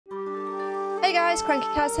Hey guys, Cranky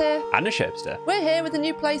Kaz here. And a Shipster. We're here with a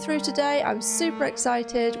new playthrough today. I'm super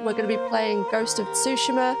excited. We're going to be playing Ghost of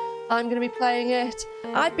Tsushima. I'm going to be playing it.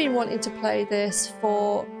 I've been wanting to play this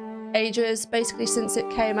for ages, basically since it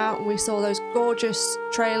came out and we saw those gorgeous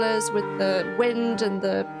trailers with the wind and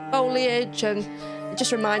the foliage, and it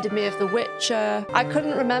just reminded me of The Witcher. I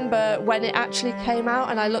couldn't remember when it actually came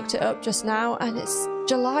out and I looked it up just now and it's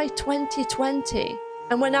July 2020.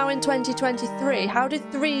 And we're now in 2023. How did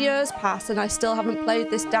 3 years pass and I still haven't played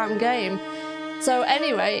this damn game? So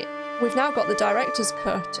anyway, we've now got the director's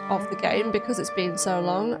cut of the game because it's been so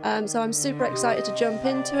long. So I'm super excited to jump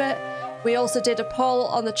into it. We also did a poll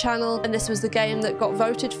on the channel and this was the game that got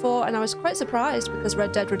voted for, and I was quite surprised because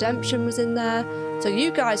Red Dead Redemption was in there. So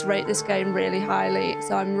you guys rate this game really highly.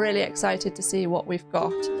 So I'm really excited to see what we've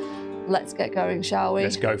got. Let's get going, shall we?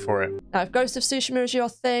 Let's go for it. Now, if Ghost of Tsushima is your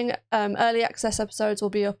thing, early access episodes will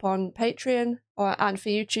be up on Patreon and for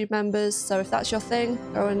YouTube members. So if that's your thing,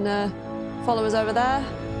 go and follow us over there.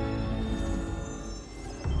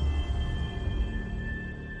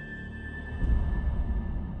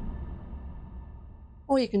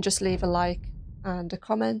 Or you can just leave a like and a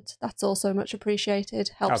comment. That's also much appreciated.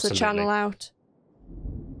 Helps Absolutely. the channel out.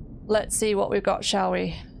 Let's see what we've got, shall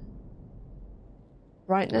we?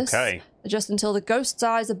 Brightness. Okay. Adjust until the ghost's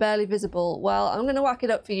eyes are barely visible. Well, I'm going to whack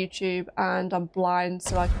it up for YouTube, and I'm blind,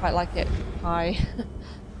 so I quite like it high.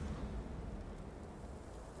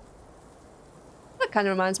 That kind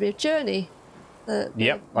of reminds me of Journey.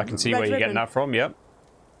 Yep, I can see where you're getting that from, yep.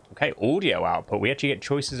 Okay, audio output. We actually get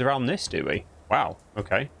choices around this, do we? Wow,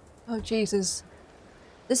 okay. Oh, Jesus.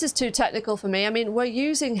 This is too technical for me. I mean, we're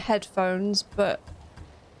using headphones, but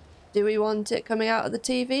do we want it coming out of the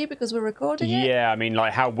TV because we're recording it? Yeah, I mean,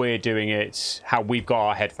 like how we're doing it, how we've got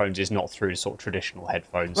our headphones is not through sort of traditional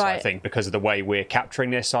headphones, right. I think, because of the way we're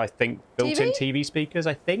capturing this, I think, built-in TV speakers,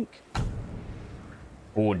 I think.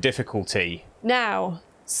 Or difficulty. Now,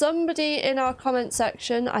 somebody in our comment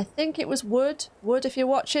section, I think it was Wood, if you're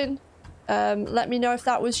watching, let me know if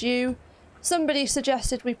that was you. Somebody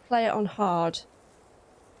suggested we play it on hard.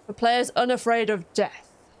 For players unafraid of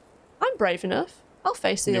death. I'm brave enough. I'll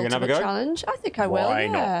face the ultimate challenge. I think I will, Why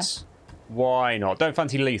yeah. not? Why not? Don't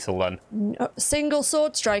fancy lethal, then. No, single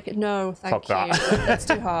sword strike? No, thank you. That. That's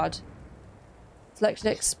too hard. Selected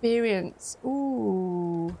experience.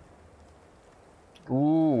 Ooh.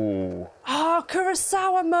 Ooh. Oh,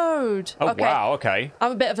 Kurosawa mode. Oh, okay. wow, okay.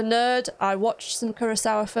 I'm a bit of a nerd. I watched some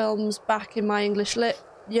Kurosawa films back in my English lit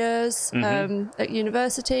years at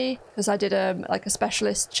university because I did like a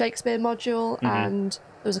specialist Shakespeare module, and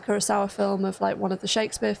there was a Kurosawa film of like one of the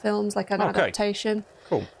Shakespeare films, like an adaptation.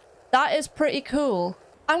 Cool. That is pretty cool.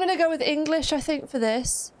 I'm going to go with English, I think, for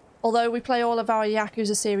this. Although we play all of our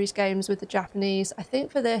Yakuza series games with the Japanese, I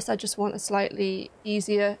think for this I just want a slightly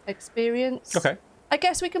easier experience. Okay. I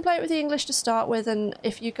guess we can play it with the English to start with, and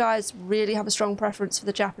if you guys really have a strong preference for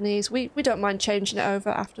the Japanese, we don't mind changing it over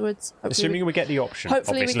afterwards. Assuming we get the option,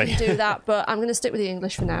 hopefully obviously. we can do that, but I'm going to stick with the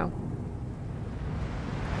English for now.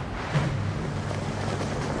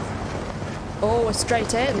 Oh, we're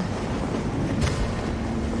straight in.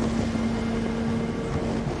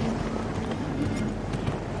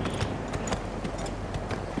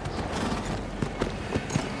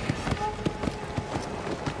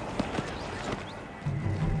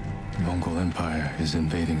 The Mongol Empire is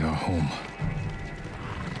invading our home.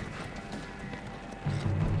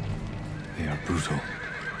 They are brutal,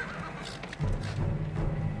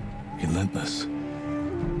 relentless,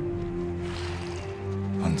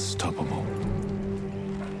 unstoppable.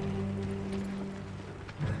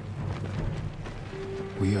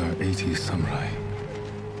 We are 80 samurai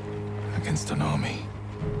against an army,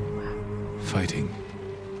 fighting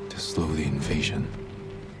to slow the invasion.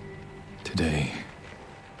 Today,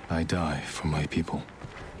 I die for my people.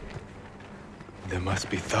 There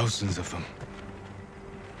must be thousands of them.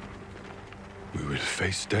 We will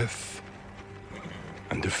face death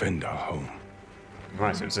and defend our home.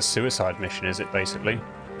 Right, so it's a suicide mission, is it, basically?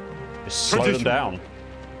 Just slow them down.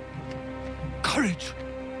 Courage.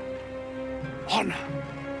 Honor.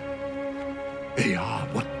 They are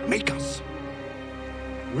what make us.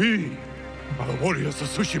 We are the warriors of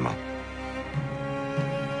Tsushima.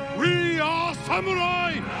 We are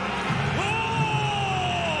samurai!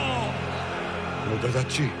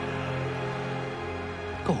 Nodadachi,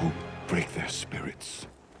 go break their spirits.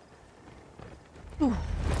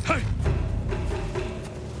 Hey!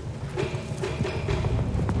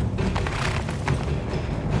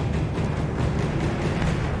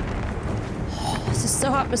 This is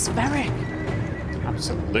so atmospheric.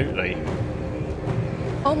 Absolutely.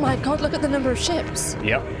 Oh my god, look at the number of ships.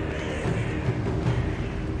 Yep.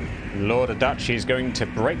 Lord Adachi is going to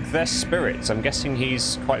break their spirits. I'm guessing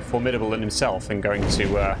he's quite formidable in himself and going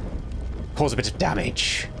to cause a bit of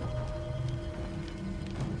damage.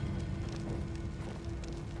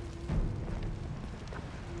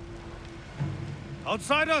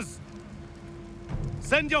 Outsiders!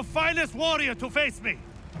 Send your finest warrior to face me!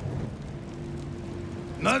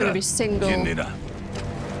 It's going to be single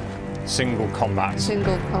combat.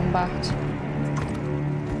 Single combat.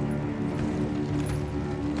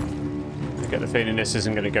 I get the feeling this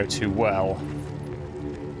isn't going to go too well.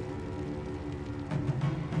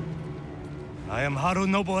 I am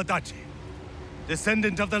Harunobu Adachi,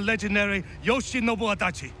 descendant of the legendary Yoshinobu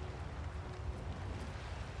Adachi.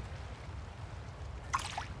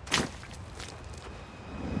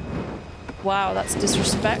 Wow, that's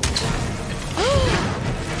disrespect.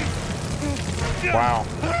 Wow.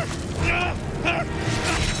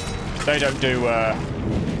 They don't do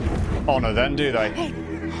honor then, do they?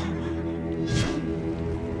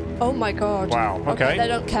 Oh my god. Wow, okay. They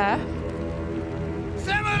don't care.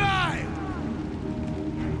 Samurai!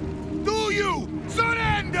 Do you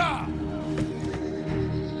surrender?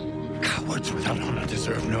 Cowards without honor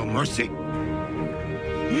deserve no mercy.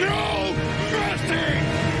 No mercy!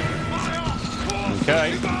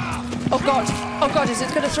 Okay. Oh god. Oh god, is it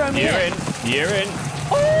going to throw me in? You're in.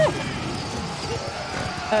 Oh!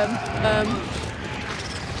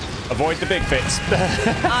 Avoid the big bits.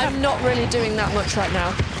 I'm not really doing that much right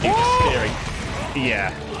now. You're steering.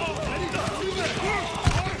 Yeah.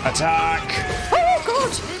 Attack! Oh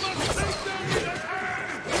god!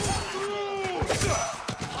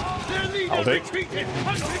 I'll do.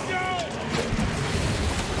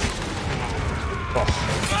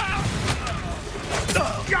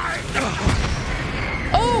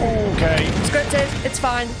 Oh! Okay. Scripted. It's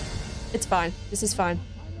fine. It's fine. This is fine.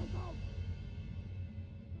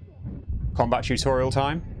 Combat tutorial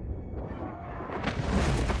time.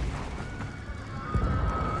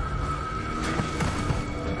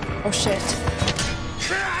 Oh shit.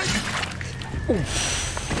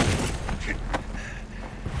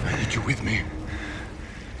 I need you with me.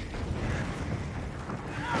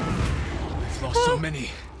 We've lost so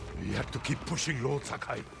many. We have to keep pushing, Lord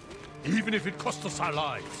Sakai, even if it costs us our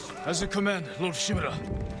lives. As you command, Lord Shimura.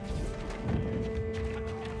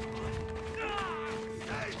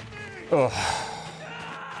 Oh.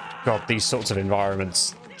 God, these sorts of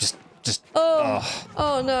environments just.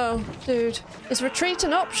 Oh no, dude. Is retreat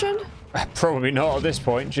an option? Probably not at this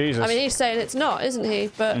point. Jesus. I mean, he's saying it's not, isn't he?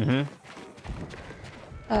 But.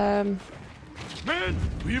 Men,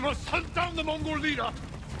 we must hunt down the Mongol leader.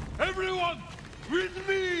 Everyone, with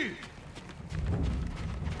me.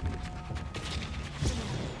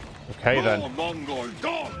 Okay then. Mongol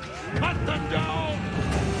dogs, cut them down.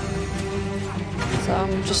 So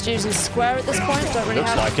I'm just using square at this point. Don't really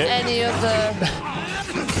Looks have like it. any other.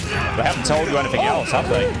 They haven't told you anything else, have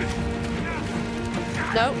they?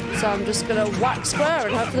 No. So I'm just gonna whack square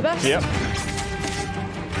and hope for the best. Yep.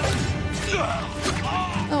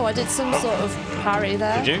 Oh, I did some sort of parry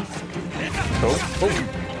there. Did you? Cool.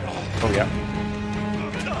 Oh yeah.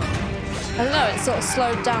 I don't know. It sort of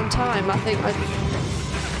slowed down time. I think.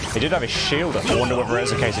 He did have his shield up. I wonder whether it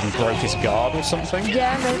was a case of he broke his guard or something.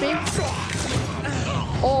 Yeah, maybe.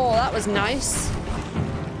 Oh, that was nice.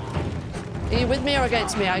 Are you with me or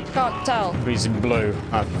against me? I can't tell. He's in blue.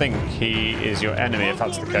 I think he is your enemy if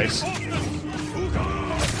that's the case.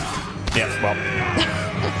 Yeah, well.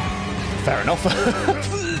 Fair enough.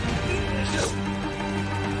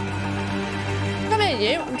 Come here,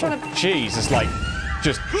 you. I'm trying to. Jeez, it's like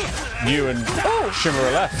just you and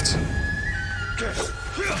Shimura left.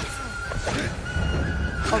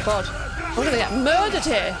 Oh god. I'm gonna get murdered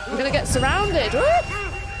here. I'm gonna get surrounded.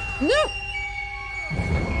 No!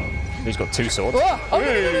 He's got two swords. Oh,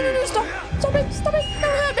 no, stop! Stop it! Stop it!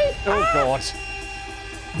 Don't hurt me! Oh god.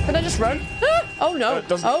 Can I just run? Oh no!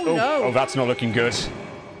 Oh no! Oh, that's not looking good.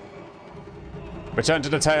 Return to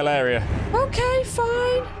the tail area. Okay,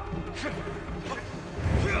 fine.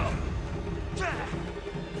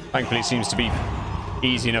 Thankfully, it seems to be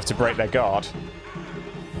easy enough to break their guard.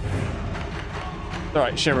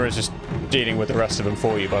 Alright, Shimura is just dealing with the rest of them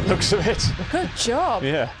for you by the looks of it. Good job.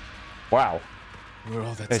 Yeah. Wow.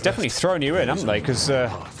 They've definitely thrown you in, haven't they? Because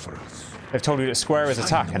they've told you that square is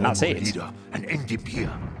attack, and that's it. And end up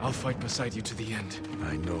here. I'll fight beside you to the end.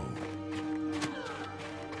 I know.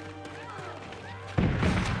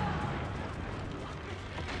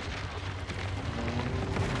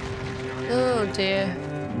 Oh dear.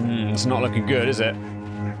 It's not looking good, is it?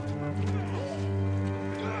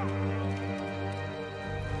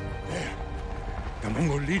 The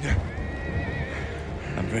Mongol leader.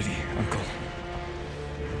 I'm ready, Uncle.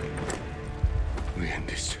 We end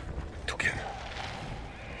this together.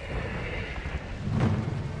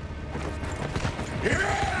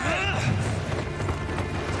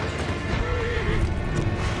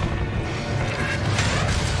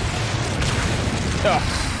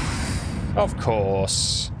 Oh, of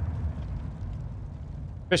course.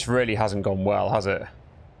 This really hasn't gone well, has it?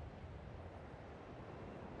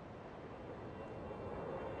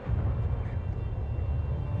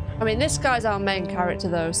 I mean, this guy's our main character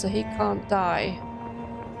though, so he can't die.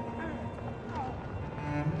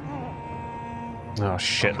 Oh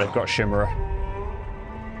shit, they've got Shimmerer.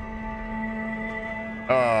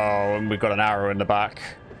 Oh, and we've got an arrow in the back.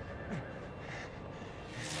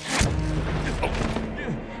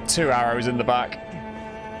 2 arrows in the back.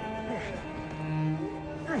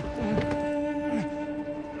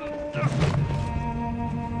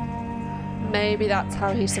 Maybe that's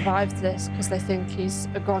how he survived this, because they think he's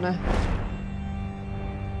a goner.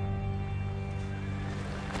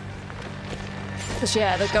 Because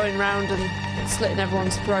yeah, they're going round and slitting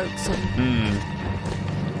everyone's throats and...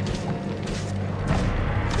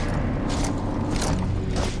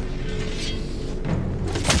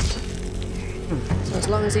 So as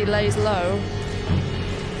long as he lays low...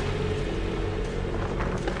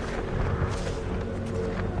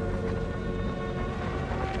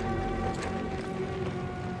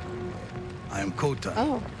 I am Khotun,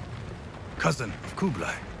 Oh. cousin of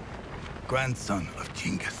Kublai, grandson of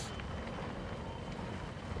Genghis.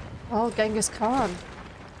 Oh, Genghis Khan.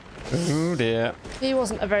 Oh dear. He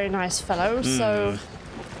wasn't a very nice fellow, so...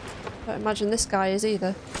 I don't imagine this guy is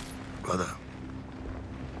either. Brother,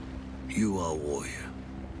 you are a warrior.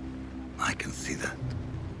 I can see that.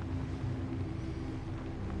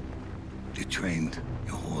 You trained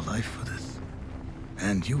your whole life for this.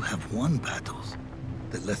 And you have won battles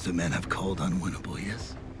that lesser men have called unwinnable,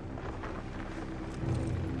 yes?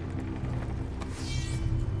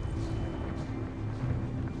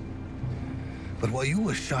 But while you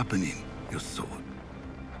were sharpening your sword,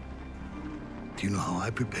 do you know how I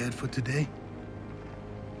prepared for today?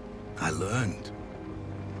 I learned.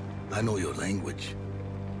 I know your language,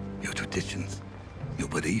 your traditions, your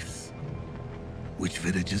beliefs, which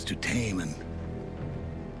villages to tame and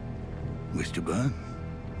which to burn.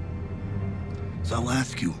 So I'll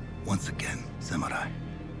ask you once again, Samurai.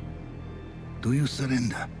 Do you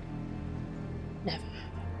surrender? Never.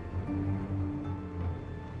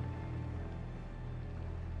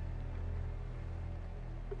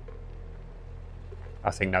 I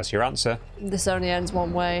think that's your answer. This only ends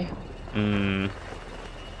one way. I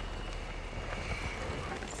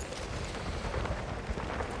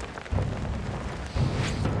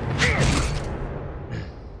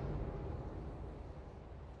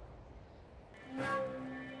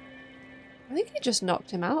think he just knocked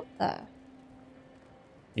him out there.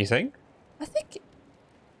 You think? I think...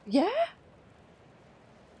 Yeah?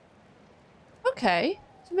 Okay.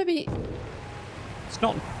 So maybe... It's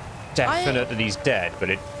not definite that he's dead, but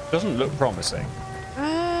it doesn't look promising.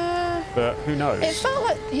 But who knows? It felt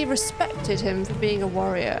like he respected him for being a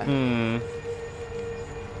warrior.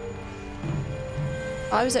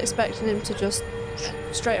 I was expecting him to just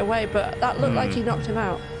straight away, but that looked like he knocked him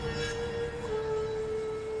out.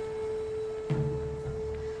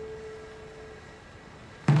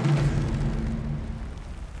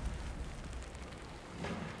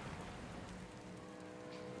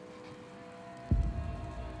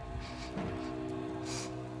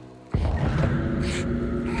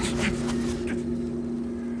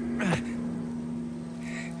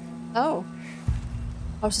 Oh.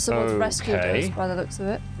 Oh, so someone's rescued us by the looks of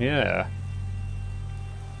it. Yeah.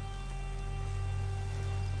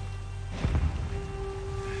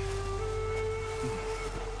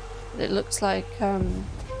 It looks like we're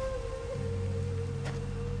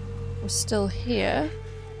still here.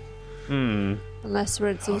 Unless we're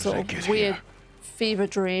in some How'd sort I of get weird here? fever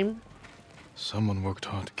dream. Someone worked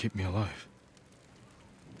hard to keep me alive.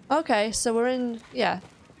 Okay, so we're in, yeah,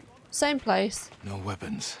 same place. No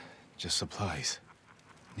weapons, just supplies.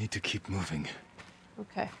 Need to keep moving.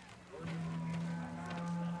 Okay.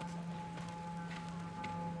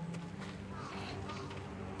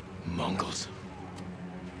 Mongols.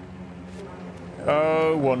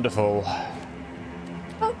 Oh, wonderful.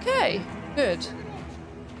 Okay, good.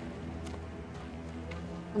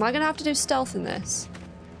 Am I gonna have to do stealth in this?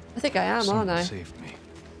 I think I am, Someone aren't I? saved me.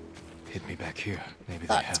 Hit me back here. Maybe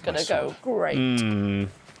That's they have my gonna go sword. great.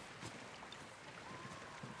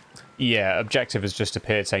 Yeah, objective has just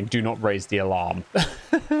appeared saying, do not raise the alarm.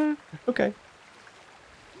 Okay.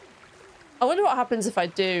 I wonder what happens if I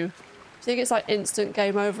do. Do you think it's like instant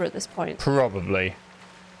game over at this point? Probably.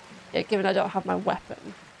 Yeah, given I don't have my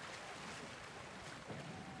weapon.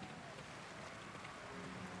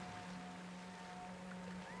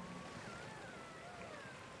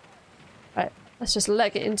 Let's just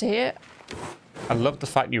leg it into here. I love the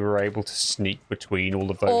fact you were able to sneak between all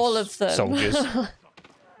of those All of them. soldiers.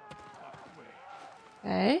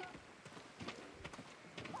 Okay.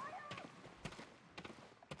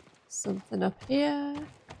 Something up here.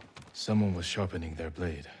 Someone was sharpening their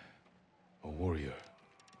blade. A warrior.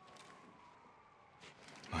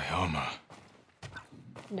 My armor.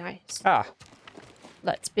 Nice. Ah,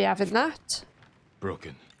 Let's be having that.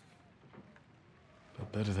 Broken.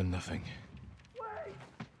 But better than nothing.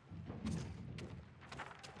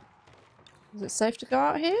 Is it safe to go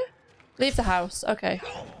out here? Leave the house. Okay.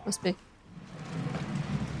 Must be.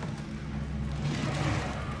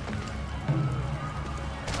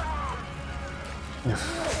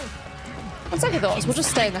 On second thoughts, we'll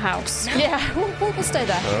just stay in the house. Yeah, we'll stay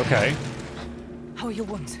there. okay. How are your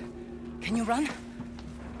wounds? Can you run?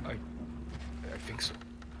 I think so.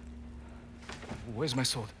 Where's my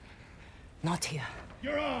sword? Not here.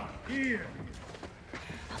 You're on here.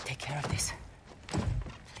 I'll take care of this.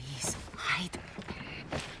 Please, hide.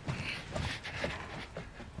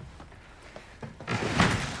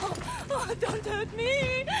 Oh, don't hurt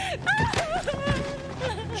me!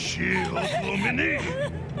 Shield Lumini.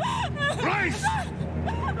 Rise!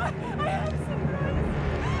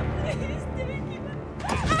 Please take it.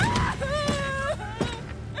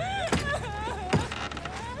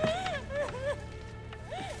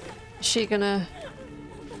 Is she gonna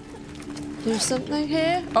do something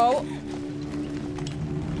here? Oh,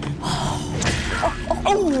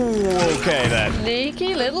 Oh, okay then.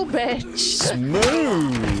 sneaky little bitch.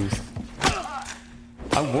 Smooth.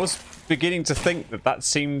 I was beginning to think that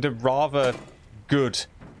seemed a rather good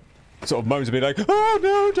sort of moment to be like, oh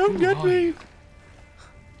no, don't get me.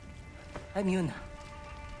 I'm Yuna.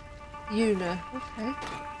 Yuna. Okay.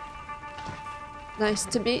 Nice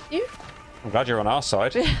to meet you. I'm glad you're on our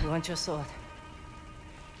side. You want your sword?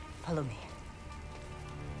 Follow me.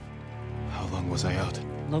 How long was I out?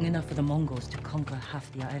 Long enough for the Mongols to conquer half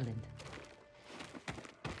the island.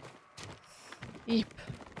 Beep.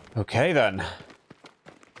 Okay then.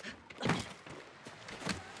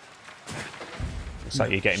 Looks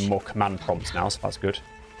like you're getting more command prompts now, so that's good.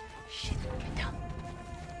 Shit, get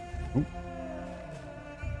down.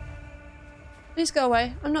 Please go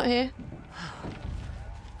away. I'm not here.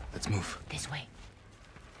 Let's move. This way.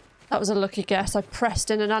 That was a lucky guess. I pressed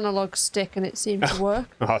in an analog stick and it seemed to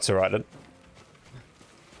work. Oh, that's alright then.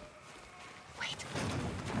 Wait.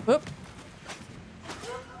 Whoop.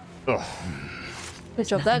 Ugh. Good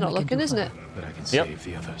job they're not Nothing we can looking, do isn't for it? But I can Yep. save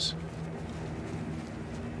the others.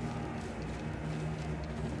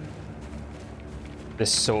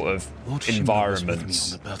 This sort of Lord Shimura was with me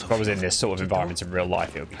environments. on the If I was in this sort of battlefield. environment in real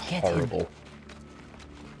life, it would be Get him. horrible.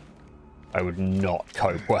 I would not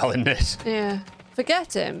cope well in this. Yeah.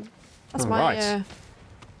 Forget him. That's my. Right.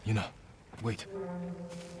 Yuna, wait.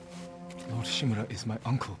 Lord Shimura is my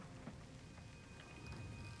uncle.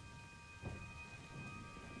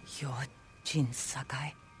 You're Jin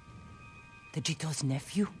Sakai? The Jito's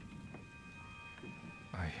nephew?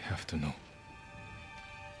 I have to know.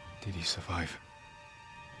 Did he survive?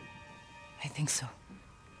 I think so.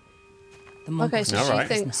 The Mongols Okay, so All she right.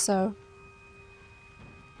 thinks so.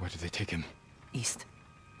 Where did they take him? east,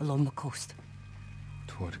 along the coast.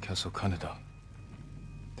 Toward Castle Kaneda.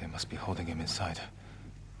 They must be holding him inside,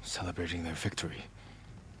 celebrating their victory.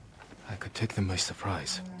 I could take them by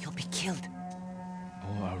surprise, You'll be killed.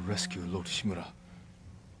 or I'll rescue Lord Shimura.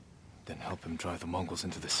 Then help him drive the Mongols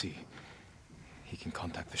into the sea. He can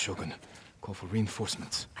contact the Shogun, call for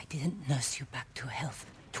reinforcements. I didn't nurse you back to health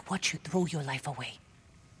to watch you throw your life away.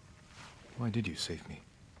 Why did you save me?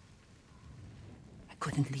 I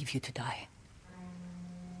couldn't leave you to die.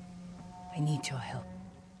 I need your help.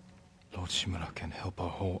 Lord Shimura can help our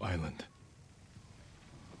whole island.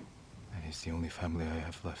 And he's the only family I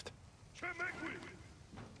have left.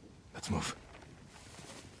 Let's move.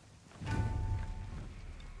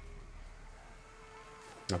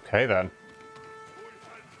 Okay then.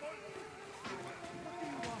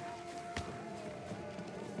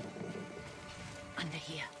 Under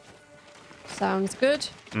here. Sounds good.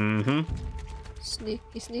 Mm-hmm.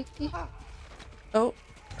 Sneaky, sneaky. Oh.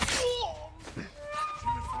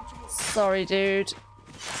 Sorry, dude.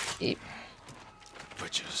 Eep.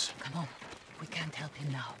 Butchers. Come on. We can't help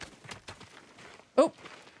him now. Oh.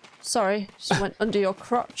 Sorry. Just went under your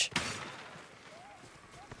crotch.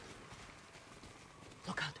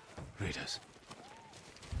 Look out. Raiders.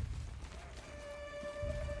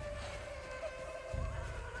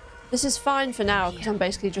 This is fine for now because I'm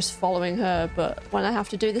basically just following her, but when I have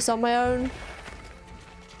to do this on my own,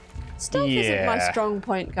 stealth isn't my Yeah. strong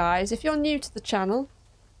point, guys. If you're new to the channel,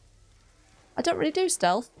 I don't really do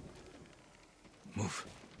stealth. Move.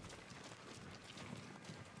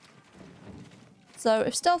 So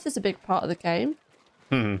if stealth is a big part of the game,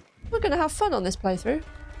 we're going to have fun on this playthrough.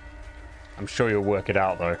 I'm sure you'll work it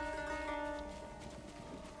out, though.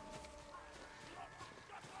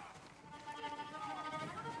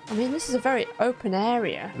 I mean, this is a very open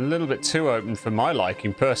area. A little bit too open for my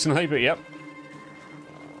liking, personally, but yep.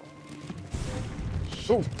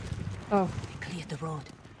 Oh. Oh, We cleared the road.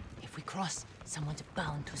 If we cross, someone's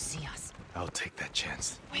bound to see us. I'll take that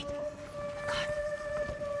chance. Wait. God.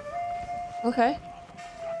 okay.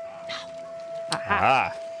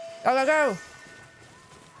 Ah. Go, go, go.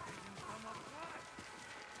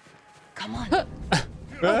 Come on.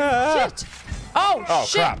 Shit. Oh, Oh,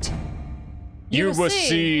 shit. crap. You were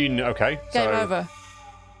seen. Okay. Game so over.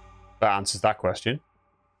 that answers that question.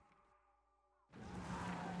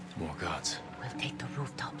 More guards. We'll take the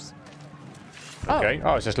rooftops. Okay.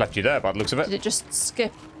 Oh, it's just left you there by the looks of Did it. it just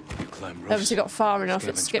skip? You climb roofs. Obviously got far enough,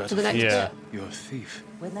 it Scavenge skipped to the next Yeah. bit. You're a thief.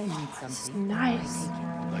 When I need something, Nice. I take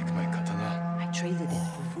it. Like my katana. I traded it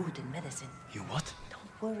for food and medicine. You what?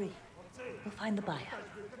 Don't worry. We'll find the buyer.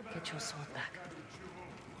 Get your sword back.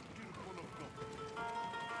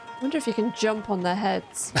 I wonder if you can jump on their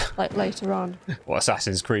heads, like later on. What,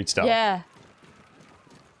 Assassin's Creed style? Yeah.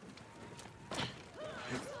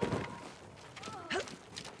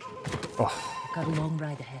 Got a long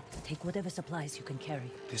ride ahead. Take whatever supplies you can carry.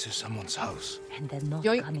 This is someone's house. And then not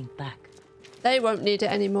Yoink. coming back. They won't need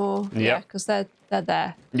it anymore. Yeah, Yep. because they're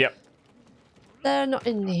there. Yep. They're not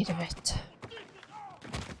in need of it.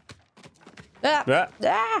 Ah! Yeah.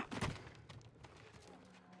 Ah!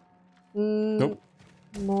 Nope.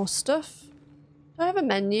 More stuff. Do I have a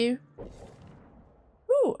menu?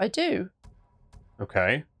 Ooh, I do.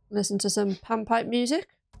 Okay. Listen to some panpipe music.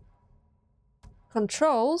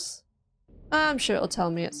 Controls. I'm sure it'll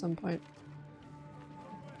tell me at some point.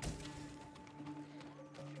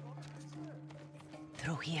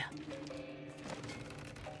 Through here.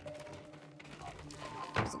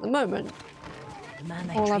 'Cause at the moment, The man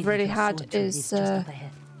I all I've traded really your had sword to is, lives just up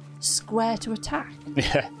ahead. square to attack.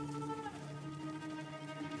 Yeah.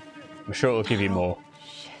 I'm sure it'll give you more.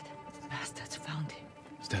 Shit. Bastards found him.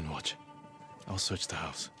 Stand watch. I'll search the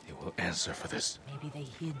house. He will answer for this. Maybe they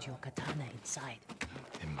hid your katana inside.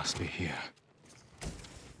 It must be here.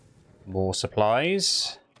 More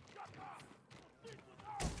supplies.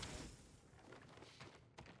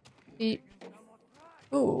 Beep.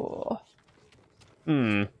 Ooh.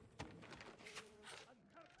 Hmm.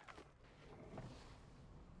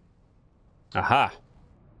 Aha.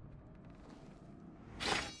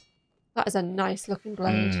 That is a nice looking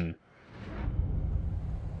blade. Hmm.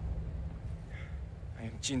 I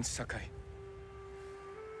am Jin Sakai,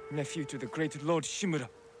 nephew to the great Lord Shimura.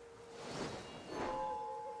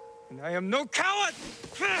 And I am no coward!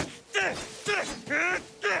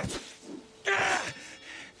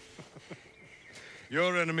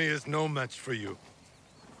 Your enemy is no match for you.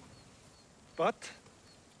 But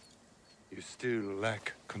You still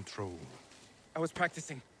lack control. I was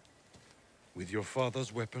practicing. With your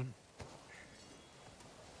father's weapon?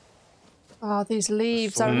 Oh, these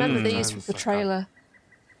leaves. I remember these from the trailer.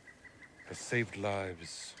 Has saved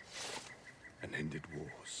lives and ended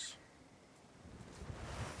wars.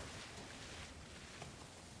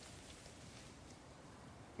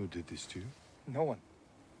 Who did this to you? No one.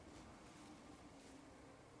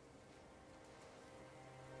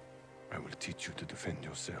 I will teach you to defend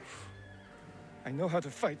yourself. I know how to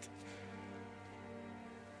fight.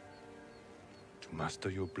 To master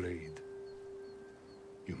your blade,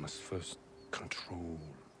 you must first control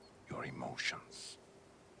your emotions.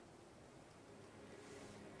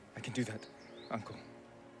 I can do that, Uncle.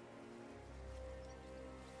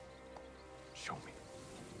 Show me.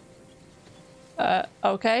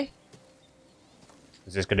 Okay.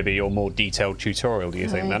 Is this going to be your more detailed tutorial, do you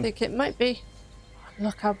think, I then? think it might be.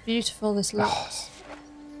 Look how beautiful this looks.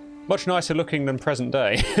 Much nicer looking than present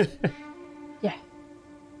day. Yeah.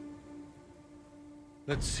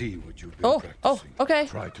 Let's see what you've been Oh, practicing. okay.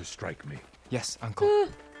 Try to strike me. Yes, Uncle.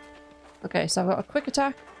 Okay, so I've got a quick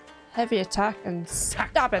attack, heavy attack, and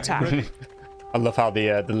stab attack. I love how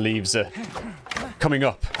the leaves are coming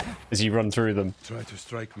up as you run through them. Try to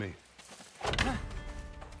strike me.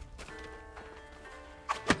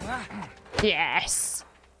 Yes.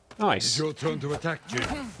 It's Nice. your turn to attack, Jin.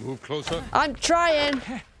 Move closer. I'm trying.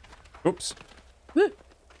 Oops. Use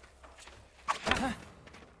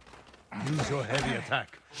your heavy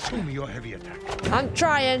attack. Show me your heavy attack. I'm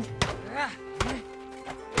trying.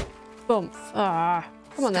 Bump. Ah.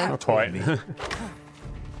 Come on then. Not quite.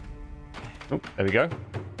 Oh, there we go.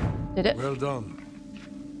 Did it? Well done.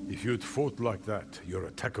 If you'd fought like that, your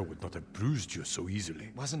attacker would not have bruised you so easily.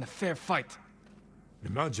 It wasn't a fair fight.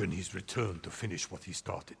 Imagine he's returned to finish what he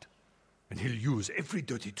started. And he'll use every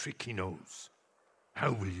dirty trick he knows.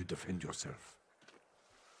 How will you defend yourself?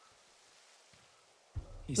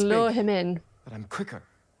 He's Lure big, him in. but I'm quicker.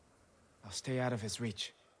 I'll stay out of his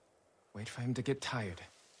reach. Wait for him to get tired.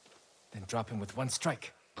 Then drop him with one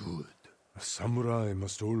strike. Good. A samurai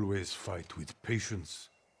must always fight with patience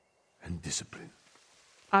and discipline.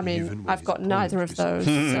 I Even mean, when I've his got neither of opponent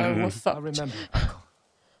those, so we're I'll fucked. remember, Uncle.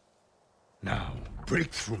 Now,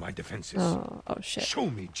 break through my defenses. Oh shit. Show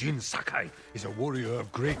me Jin Sakai is a warrior of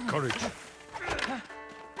great courage.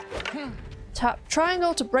 Tap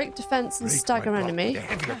triangle to break defense and Break stagger my block enemy. with a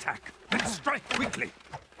heavy attack. Then strike quickly.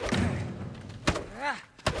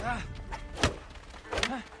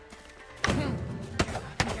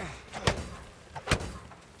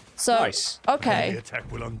 So, Nice. The okay,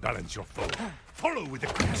 attack will unbalance your foe. Follow with a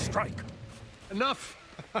quick strike. Enough!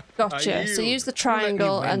 gotcha. So use the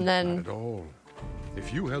triangle and Not then... at all.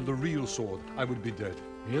 If you held a real sword, I would be dead.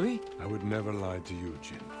 Really? I would never lie to you,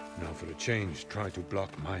 Jin. Now for a change, try to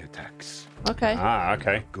block my attacks. Okay. Ah,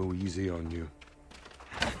 okay. Go easy on you.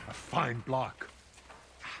 A fine block.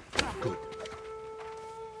 Good.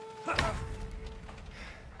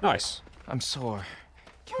 Nice. I'm sore.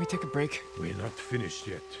 Can we take a break? We're not finished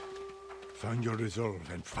yet. Find your resolve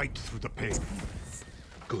and fight through the pain.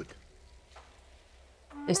 Good.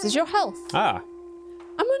 This is your health. Ah.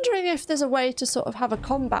 I'm wondering if there's a way to sort of have a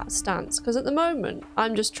combat stance, because at the moment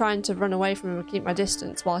I'm just trying to run away from him and keep my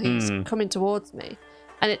distance while he's coming towards me.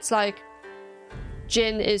 And it's like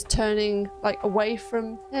Jin is turning like away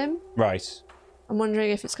from him. Right. I'm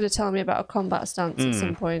wondering if it's going to tell me about a combat stance at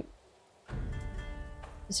some point.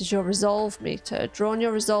 This is your resolve meter. Draw on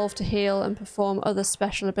your resolve to heal and perform other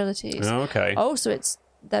special abilities. Okay. Oh, so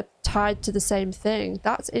they're tied to the same thing.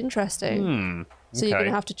 That's interesting. So you're going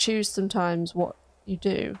to have to choose sometimes what you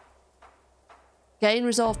do. Gain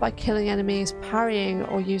resolve by killing enemies, parrying,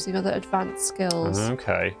 or using other advanced skills.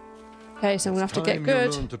 Okay. Okay, so I'm going to have to get Time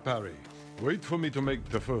good. You learn to parry. Wait for me to make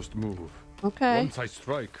the first move. Okay. Once I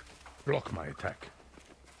strike, block my attack.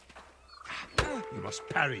 You must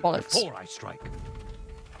parry Bollocks. before I strike.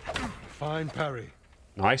 Fine parry.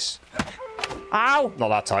 Nice. Ow! Not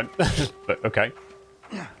that time. But okay.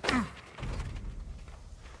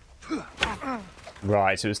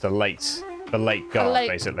 Right, so it's the late guard,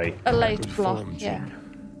 basically. A late Good block, form, yeah.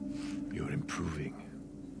 Jin. You're improving.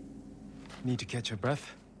 Need to catch your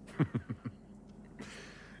breath?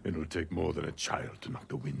 It'll take more than a child to knock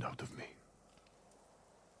the wind out of me.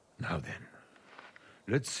 Now then,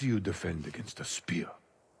 let's see you defend against a spear.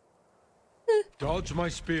 Dodge my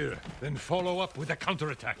spear, then follow up with a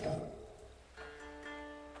counterattack.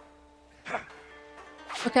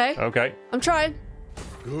 Okay, Okay. I'm trying.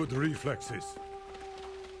 Good reflexes.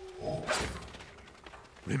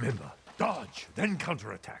 Remember, dodge, then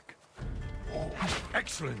counterattack.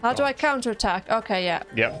 Excellent. How do I dodge. counterattack? Okay, yeah.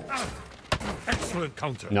 Yep. Excellent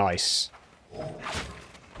counter. Nice.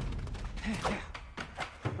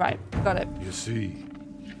 Right, got it. You see,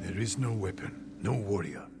 there is no weapon, no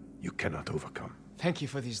warrior you cannot overcome. Thank you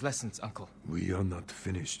for these lessons, Uncle. We are not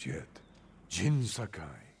finished yet. Jin Sakai,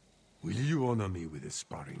 will you honor me with a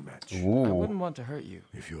sparring match? I Ooh. wouldn't want to hurt you.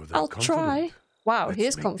 If you're that I'll confident, try. Wow, he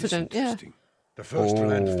let's is make confident, this yeah. interesting. The first to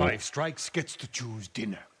land Oh. 5 strikes gets to choose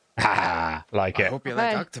dinner. Ah, like I it. hope you like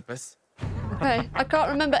Okay. octopus. Okay, I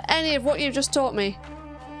can't remember any of what you've just taught me.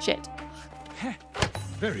 Shit.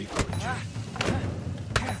 Very good, Jin.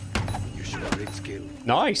 You show great skill.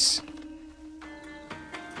 Nice.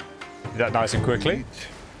 Did that nice and quickly. Wait.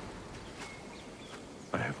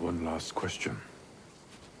 I have one last question.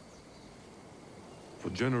 For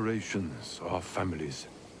generations, our families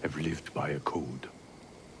have lived by a code.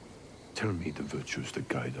 Tell me the virtues that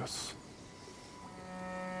guide us.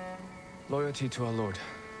 Loyalty to our Lord.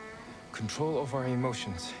 Control over our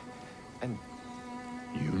emotions. And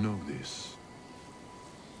You know this.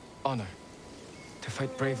 honor. To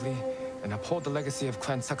fight bravely and uphold the legacy of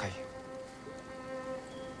Clan Sakai.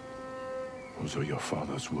 Those are your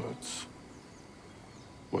father's words.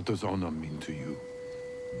 What does honor mean to you?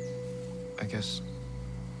 I guess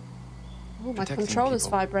Oh, my Protecting controller's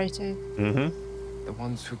people. vibrating. Mm-hmm. the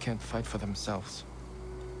ones who can't fight for themselves.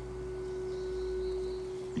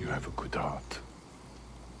 You have a good heart.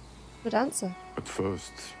 Good answer. But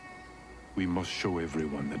first, we must show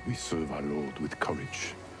everyone that we serve our Lord with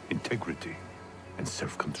courage, integrity, and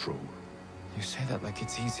self-control. You say that like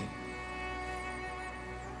it's easy.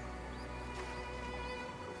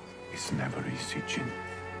 It's never easy, Jin.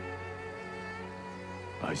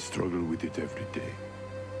 I struggle with it every day.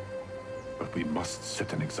 But we must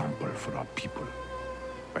set an example for our people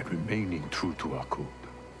by remaining true to our code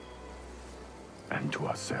and to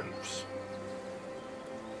ourselves.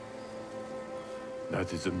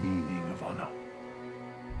 That is the meaning of honor.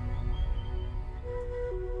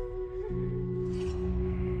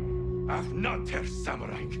 Ach, not Herr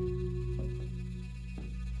Samurai.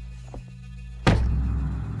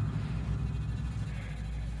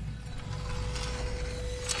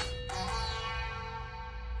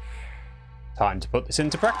 Time to put this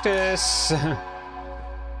into practice.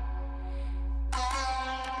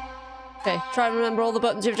 Okay, try and remember all the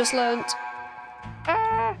buttons you've just learnt.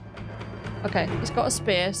 Ah! Okay, he's got a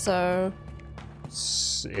spear, so...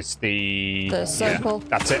 It's the circle. Yeah,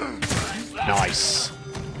 that's it. Nice.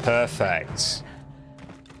 Perfect.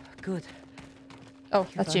 Good. Oh,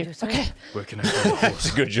 that's you. Okay. Where can I find the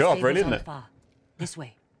It's a good job, really, isn't it? Far. This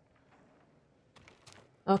way.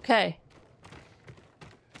 Okay.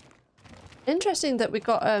 Interesting that we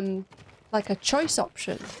got like a choice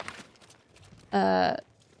option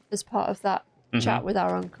as part of that chat with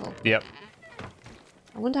our uncle. Yep.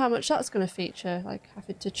 I wonder how much that's going to feature, like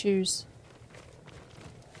having to choose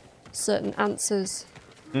certain answers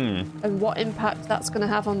and what impact that's going to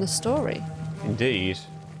have on the story. Indeed.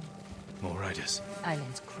 more riders?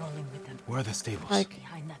 Island's crawling with them. Where are the stables? Like,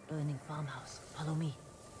 Behind that burning farmhouse. Follow me.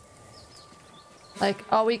 Like,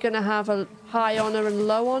 are we going to have a high honor and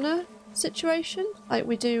low honor situation like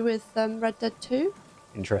we do with Red Dead 2?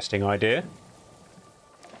 Interesting idea.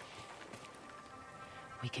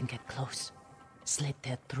 We can get close, slit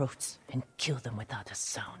their throats, and kill them without a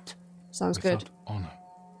sound. Sounds Without good. honor,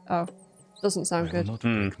 Oh, doesn't sound I good. will not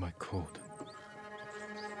break my code.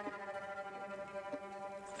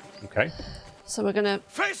 Okay. So we're gonna...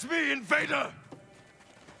 Face me, invader!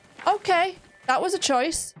 Okay, that was a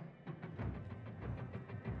choice.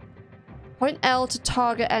 Point L to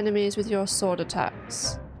target enemies with your sword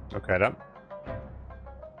attacks. Okay, then.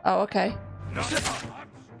 Oh, okay.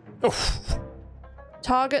 Oof.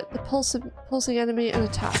 Target the pulsing enemy and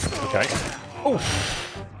attack. Okay. Oof.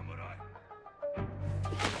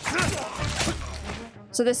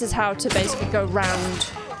 So this is how to basically go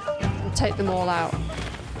round and take them all out.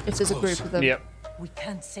 If there's a group of them. Yep. We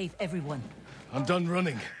can't save everyone. I'm done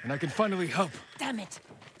running, and I can finally help. Damn it!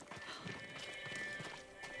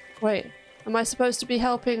 Wait, am I supposed to be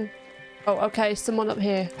helping? Oh, okay, someone up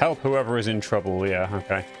here. Help whoever is in trouble. Yeah,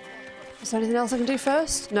 okay. Is there anything else I can do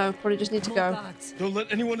first? No, probably just need to More go. guards. Don't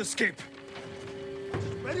let anyone escape.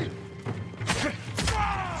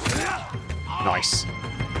 Nice.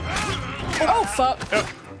 Oh, fuck!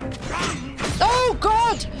 Oh,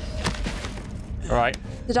 God! Alright.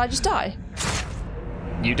 Did I just die?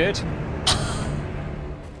 You did.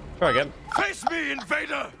 Try again. Face me,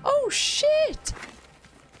 invader! Oh, shit!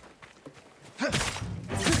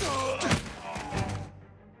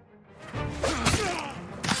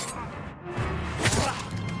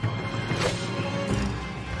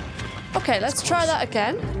 Okay, let's try that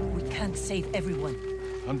again. We can't save everyone.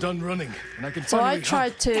 I'm done running, and I can So finally I help.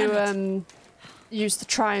 tried to use the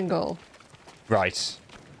triangle, Right.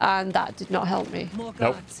 and that did not help me. More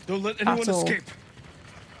Nope. guards. Don't let anyone all. escape.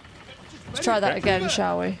 Let's try that again,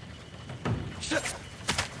 shall we?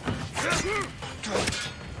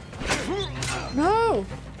 No!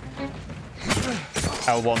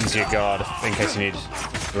 L1's your guard, in case you need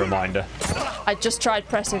a reminder. I just tried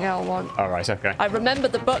pressing L1. Alright, okay. I remember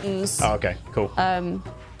the buttons. Oh, okay, cool.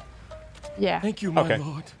 Yeah, Thank you, my Okay.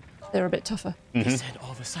 lord. they're a bit tougher. They said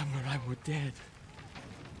all the samurai were dead.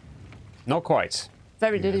 Not quite.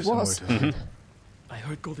 Very You nearly have somewhere was. to hide. I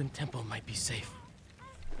heard Golden Temple might be safe.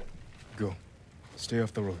 Go. Stay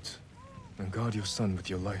off the roads. And guard your son with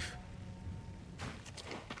your life.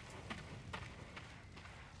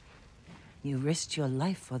 You risked your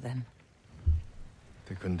life for them.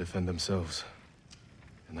 They couldn't defend themselves.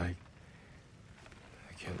 And I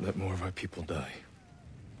can't let more of our people die.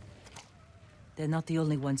 They're not the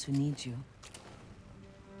only ones who need you.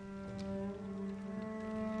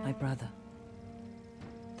 My brother.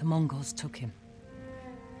 The Mongols took him.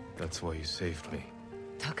 That's why you saved me.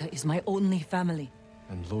 Taka is my only family.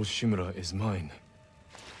 And Lord Shimura is mine.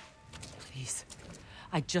 Please.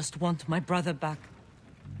 I just want my brother back.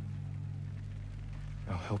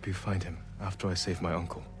 I'll help you find him after I save my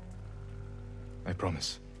uncle. I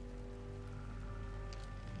promise.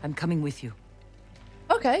 I'm coming with you.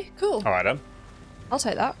 Okay, cool. Alright then. I'll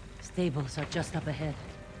take that. Stables are just up ahead.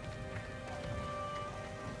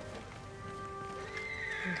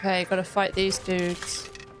 Okay, gotta fight these dudes.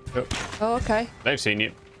 Yep. Oh, okay. They've seen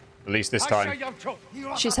you. At least this time.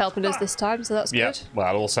 She's helping us this time, so that's Yeah. good.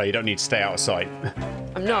 Well, also, you don't need to stay out of sight.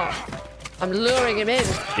 I'm not. I'm luring him in.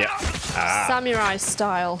 Yeah. Samurai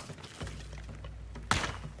style.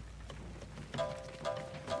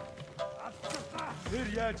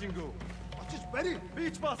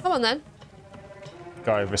 Come on then.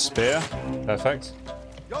 Guy with a spear. Perfect.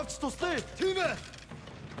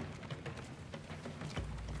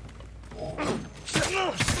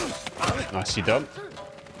 Nicely done.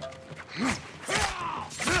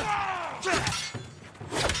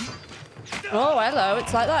 Oh, hello.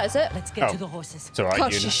 It's like that, is it? Let's get to the horses. It's alright,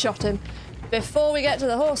 God, she shot him. Before we get to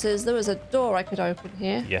the horses, there was a door I could open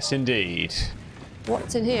here. Yes, indeed.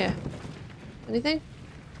 What's in here? Anything?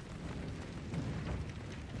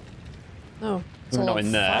 No. It's all Not on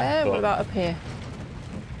in there, fire. but- What about up here?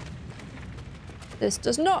 This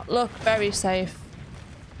does not look very safe.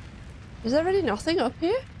 Is there really nothing up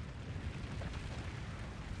here?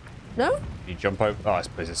 No? You jump over. Oh, I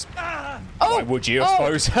suppose it's. Oh! Why would you,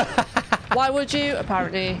 I suppose? Why would you?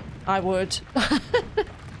 Apparently, I would.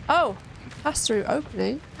 Oh, pass through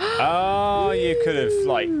opening. Oh, you could have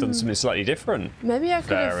like done something slightly different. Maybe I could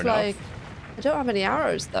Fair have enough. like. I don't have any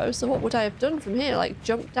arrows though, so what would I have done from here? Like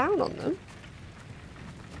jump down on them?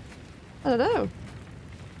 I don't know.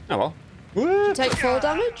 Oh well. Whoop. Take fall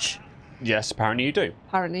damage? Yes, apparently you do.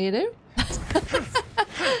 Apparently you do.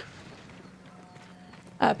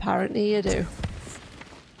 Apparently you do.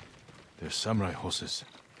 They're samurai horses.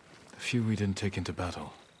 The few we didn't take into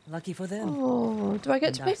battle. Lucky for them. Oh, do I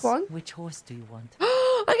get to And pick us, one? Which horse do you want?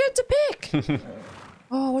 I get to pick!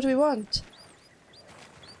 Oh, what do we want?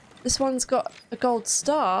 This one's got a gold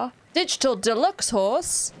star. Digital deluxe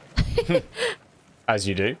horse. As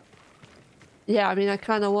you do. Yeah, I mean, I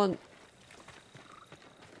kind of want...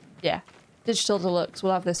 Yeah, digital deluxe.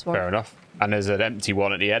 We'll have this one. Fair enough. And there's an empty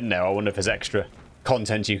one at the end now. I wonder if there's extra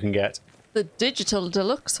content you can get. The digital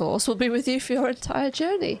deluxe horse will be with you for your entire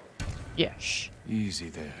journey. Yes. Easy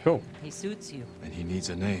there. Cool. He suits you. And he needs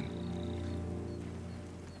a name.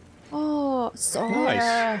 Oh, so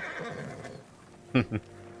Nice.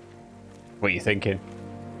 What are you thinking?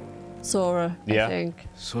 Sora, Yeah. I think.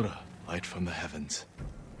 Sora, light from the heavens.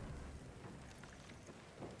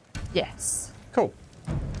 Yes. Cool.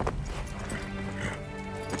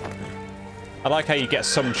 I like how you get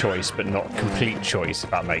some choice, but not complete choice,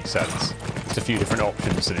 if that makes sense. It's a few different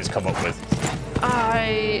options that it's come up with.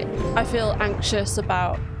 I feel anxious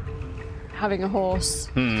about having a horse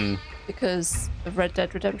because of Red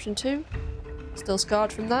Dead Redemption 2. Still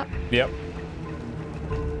scarred from that. Yep.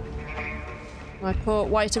 My poor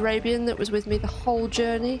white Arabian that was with me the whole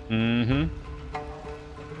journey. Mm-hmm.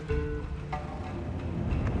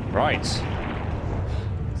 Right. So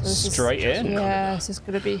this is- Straight in. Yeah, this is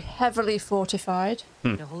going to be heavily fortified.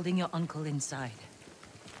 They're holding your uncle inside.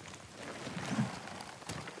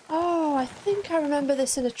 Oh, I think I remember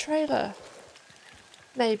this in a trailer.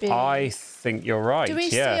 Maybe. I think you're right, Do we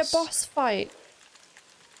yes. see a boss fight?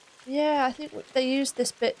 Yeah, I think they used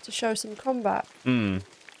this bit to show some combat.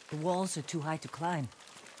 The walls are too high to climb.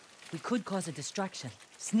 We could cause a distraction.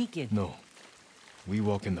 Sneak in. No. We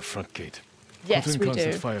walk in the front gate. Yes, Khotun we Khan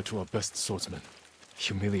set do. fire to our best swordsman.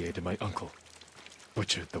 Humiliated my uncle.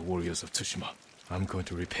 Butchered the warriors of Tsushima. I'm going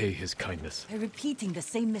to repay his kindness. By repeating the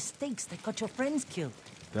same mistakes that got your friends killed.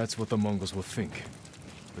 That's what the Mongols will think.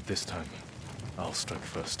 But this time, I'll strike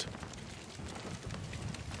first.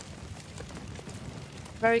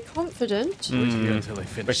 Very confident. Wait here until I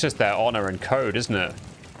finish. It's just their honour and code, isn't it?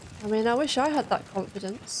 I mean, I wish I had that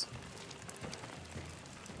confidence.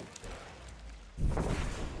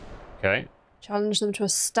 Okay. Challenge them to a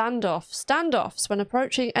standoff. Standoffs. When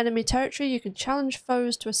approaching enemy territory, you can challenge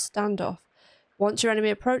foes to a standoff. Once your enemy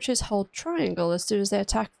approaches, hold triangle. As soon as they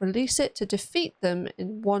attack, release it to defeat them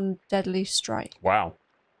in one deadly strike. Wow.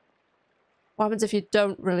 What happens if you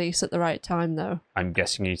don't release at the right time, though? I'm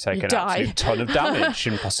guessing you take You an die. absolute ton of damage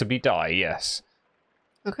and possibly die, yes.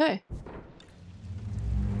 Okay.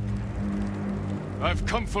 I've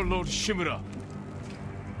come for Lord Shimura.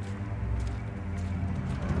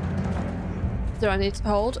 Do I need to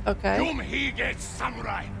hold? Okay. Hige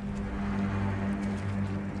samurai.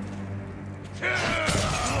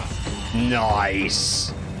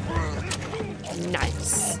 Nice.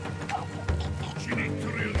 Nice.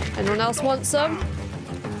 Anyone else want some?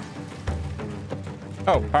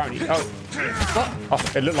 Oh, apparently. Oh. What?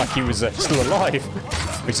 Oh, it looked like he was still alive.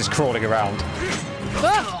 He's just crawling around.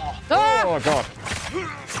 Ah! Ah! Oh my god.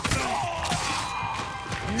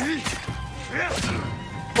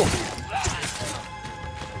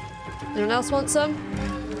 Anyone else want some?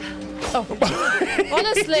 Oh.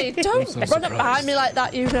 Honestly, don't So run up behind me like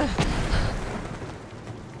that, Una.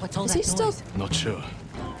 What's all Is that he still... noise? Not sure.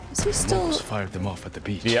 Is he still... Mongols fired them off at the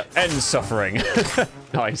beach. Yeah, end suffering.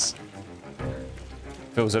 Nice.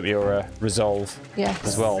 fills up your resolve Yes.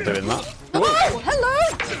 as well doing that. Oh,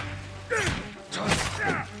 hello!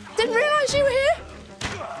 Didn't realise you were here.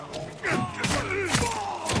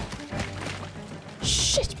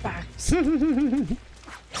 Shitbags.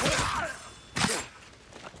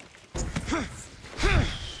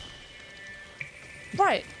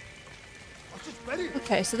 Right.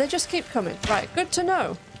 Okay, so they just keep coming. Right, good to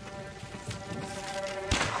know.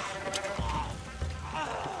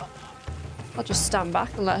 I'll just stand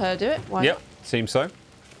back and let her do it. Why Yep, not? seems so.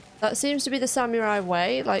 That seems to be the samurai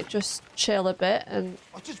way. Like, just chill a bit and...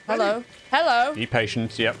 Hello. Hello. Be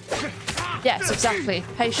patient, yep. Yes, exactly.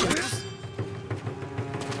 Patience.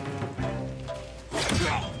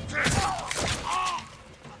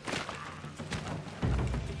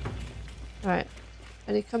 Right.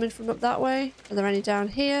 Any coming from up that way? Are there any down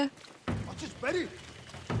here?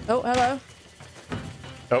 Oh, hello.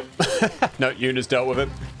 Oh, no, Yuna's dealt with it.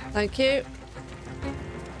 Thank you.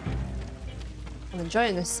 I'm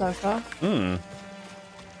enjoying this so far. Hmm.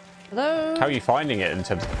 Hello. How are you finding it in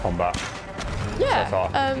terms of the combat? Yeah. so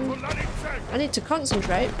far? I need to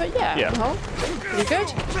concentrate, but yeah, Yeah. on the whole, pretty good.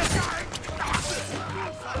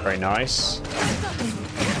 Very nice.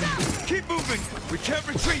 Keep moving! We can't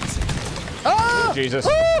retreat! Oh! Jesus.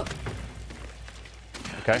 Oh!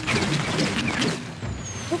 Okay.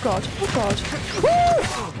 Oh god. Oh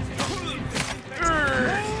god.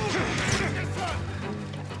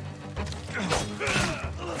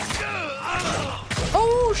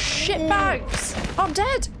 Oh shit bags! I'm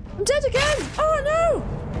dead! I'm dead again! Oh no!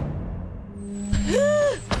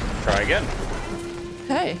 Try again.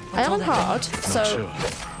 Okay, I am on hard, so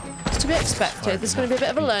it's to be expected. There's going to be a bit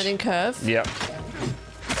of a learning curve. Yep.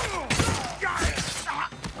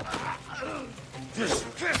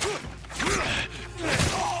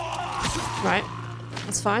 Right,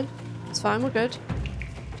 that's fine. That's fine, we're good.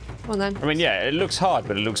 Come on then. I mean, yeah, it looks hard,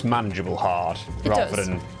 but it looks manageable hard It rather does.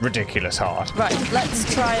 than ridiculous hard. Right,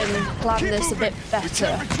 let's try and plan this a bit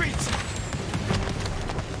better.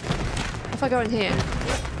 If I go in here,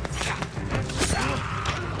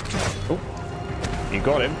 Oh, you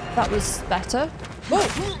got him. that was better.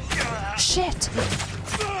 Oh, shit!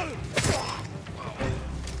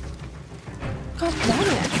 God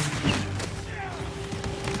damn it!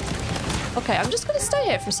 Okay, I'm just gonna stay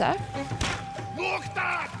here for a sec.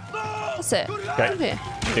 That's it. Okay. Come here.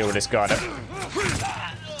 Deal with this guy then.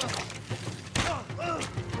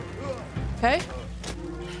 Okay.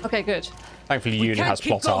 Okay, good. Thankfully, Yuna can't has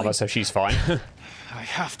keep plot going. armor, so she's fine. I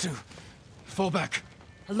have to. Fall back.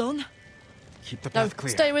 Alone? Keep the No, path clear.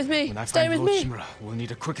 stay with me. When I Stay find with Lord me. Shimura, we'll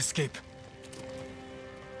need a quick escape.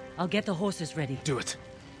 I'll get the horses ready. Do it.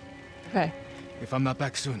 Okay. If I'm not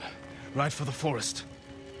back soon, ride for the forest.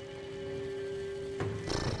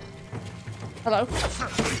 Hello.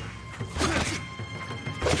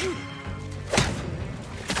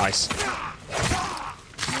 Nice.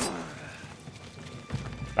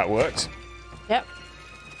 That worked. Yep.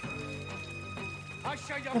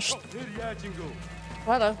 Gosh.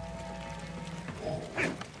 Hello.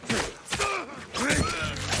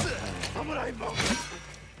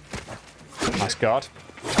 Nice guard.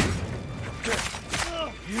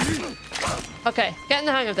 Okay, getting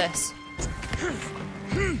the hang of this.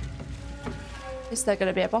 Is there going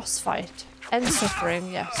to be a boss fight? End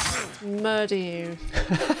suffering, yes. Murder you.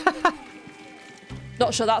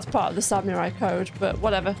 Not sure that's part of the samurai code, but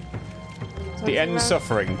whatever. Is The anything end around?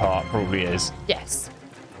 suffering part probably is. Yes.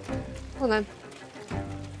 Come on then.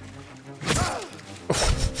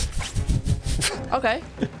 Okay.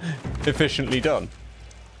 Efficiently done.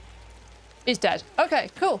 He's dead. Okay,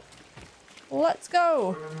 cool. Let's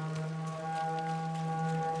go.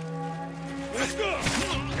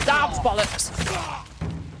 Ah, bollocks.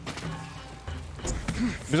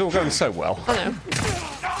 It was all going so well. I know.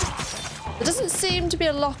 There doesn't seem to be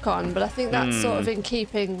a lock on, but I think that's sort of in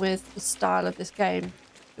keeping with the style of this game.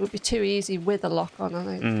 It would be too easy with a lock on, I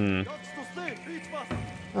think.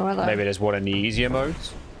 Oh, hello. Maybe there's one in the easier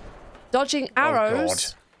modes. Dodging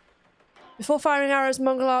arrows. Before firing arrows,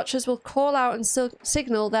 Mongol archers will call out and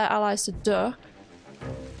signal their allies to duck.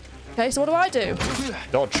 Okay, so what do I do?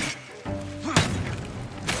 Dodge.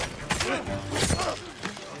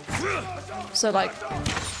 So, like,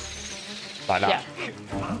 Like that.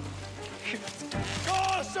 yeah.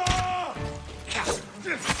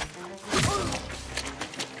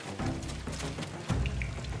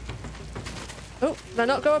 Oh, can I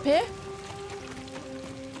not go up here?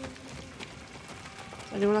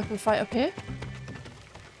 Is anyone I can fight up here?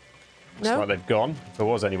 Looks No? like they've gone. If there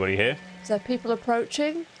was anybody here. Is there people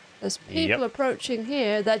approaching? There's people Yep. approaching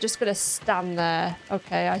here. They're just going to stand there.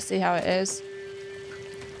 Okay, I see how it is.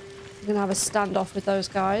 We're gonna have a standoff with those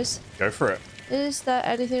guys. Go for it. Is there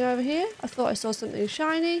anything over here? I thought I saw something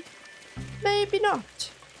shiny. Maybe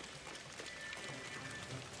not.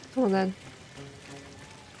 Come on then.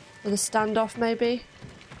 With a standoff, maybe.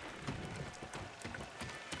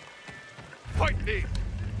 Fight me!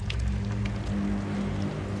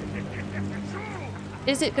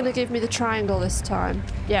 Is it going to give me the triangle this time?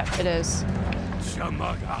 Yep, it is.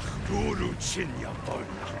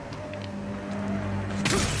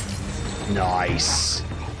 Nice.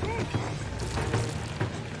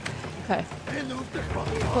 Okay.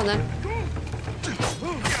 Come on then.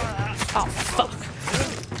 Oh, fuck.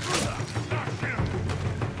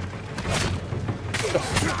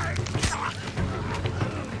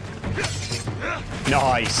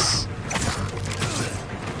 Nice.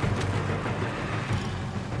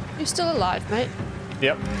 You still alive, mate?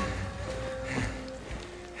 Yep.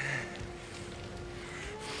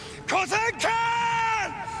 Khotun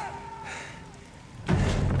Khan!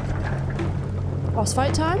 Boss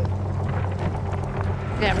fight time?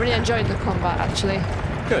 Yeah, I'm really enjoying the combat, actually.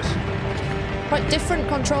 Good. Quite different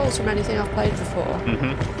controls from anything I've played before.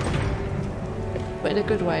 Mm-hmm. But in a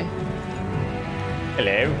good way.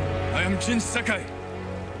 Hello. I am Jin Sakai,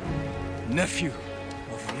 nephew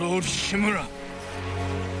of Lord Shimura.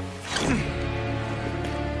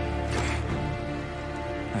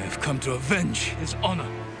 I have come to avenge his honor.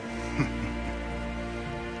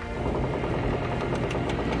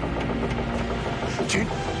 Jin,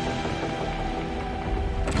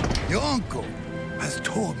 your uncle has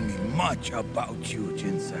told me much about you,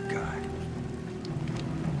 Jin Sakai.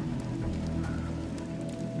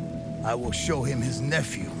 I will show him his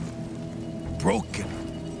nephew, broken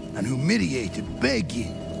and humiliated,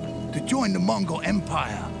 begging to join the Mongol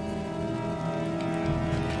Empire.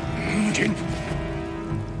 Jin!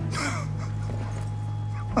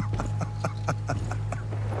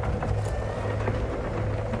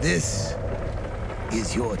 This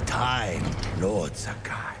is your time, Lord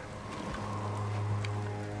Sakai.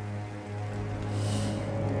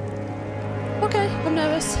 Okay, I'm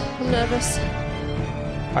nervous. I'm nervous.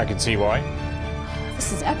 I can see why.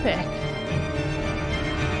 This is epic.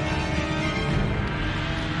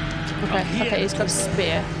 Okay, okay, he's got a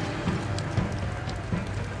spear.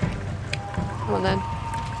 Come on then.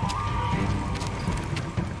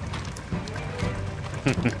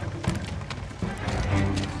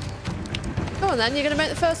 Come on then, you're gonna make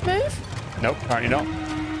the first move? Nope, apparently not.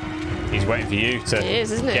 He's waiting for you to He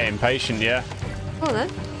is, isn't he? get impatient, yeah. Come on then.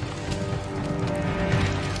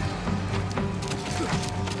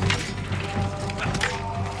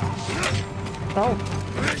 Oh.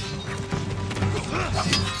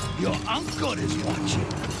 Your uncle is watching.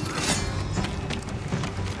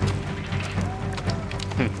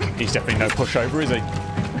 He's definitely no pushover, is he?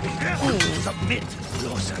 Submit,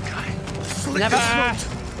 Lord Sakai. Never.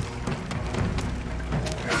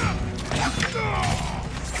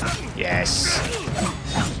 Yes.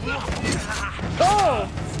 Oh!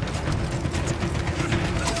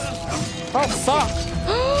 Oh, fuck!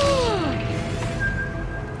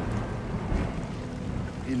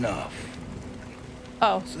 Enough.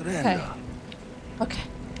 Oh, Surrender. okay.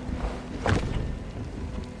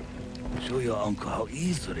 Show your uncle how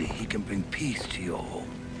easily he can bring peace to your home.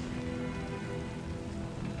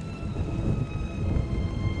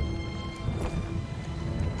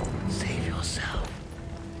 Save yourself.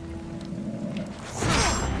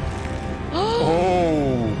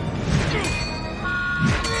 Oh.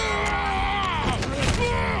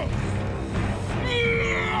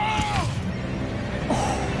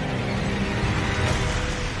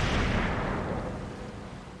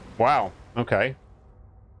 Wow. Okay.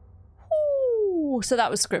 Ooh, so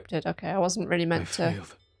that was scripted. Okay, I wasn't really I meant to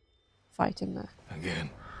failed fight him there. again.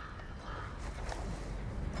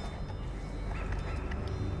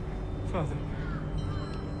 Father.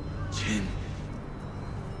 Jin.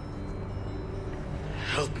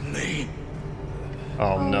 Help me.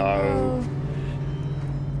 Oh no.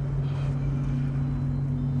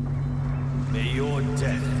 May your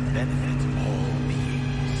death benefit all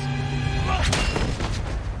beings.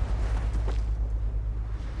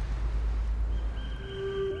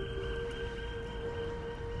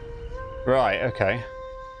 Right, okay.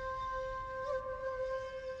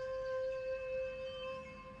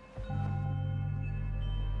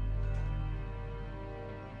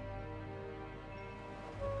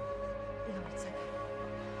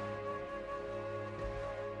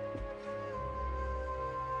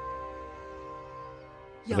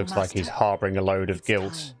 It looks like he's harboring a load of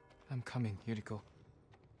guilt I'm coming, Yuriko.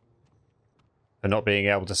 for not being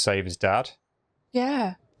able to save his dad.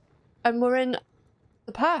 Yeah. And we're in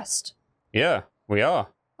the past. Yeah, we are.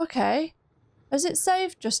 Okay. Has it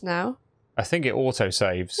saved just now? I think it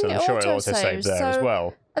auto-saves, so I'm sure it auto-saves there as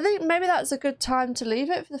well. I think maybe that's a good time to leave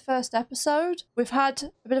it for the first episode. We've had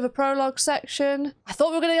a bit of a prologue section. I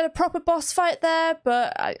thought we were going to get a proper boss fight there,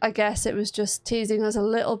 but I guess it was just teasing us a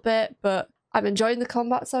little bit. But I'm enjoying the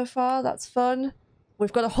combat so far. That's fun.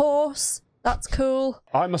 We've got a horse. That's cool.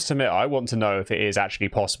 I must admit, I want to know if it is actually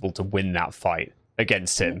possible to win that fight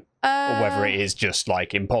against him, or whether it is just,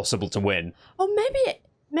 like, impossible to win. Or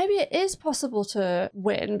maybe it is possible to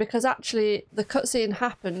win, because actually the cutscene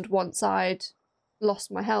happened once I'd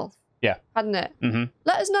lost my health. Yeah. Hadn't it? Mm-hmm.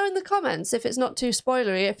 Let us know in the comments, if it's not too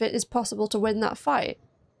spoilery, if it is possible to win that fight,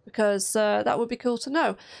 because that would be cool to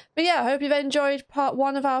know. But yeah, I hope you've enjoyed part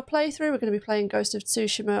 1 of our playthrough. We're going to be playing Ghost of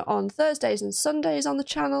Tsushima on Thursdays and Sundays on the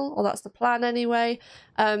channel, or that's the plan anyway.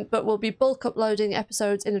 But we'll be bulk uploading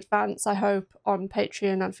episodes in advance, I hope, on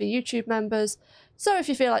Patreon and for YouTube members. So if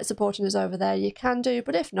you feel like supporting us over there, you can do.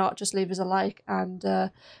 But if not, just leave us a like and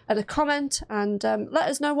a comment, and let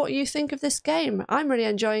us know what you think of this game. I'm really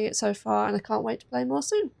enjoying it so far, and I can't wait to play more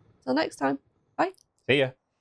soon. Till next time. Bye. See ya.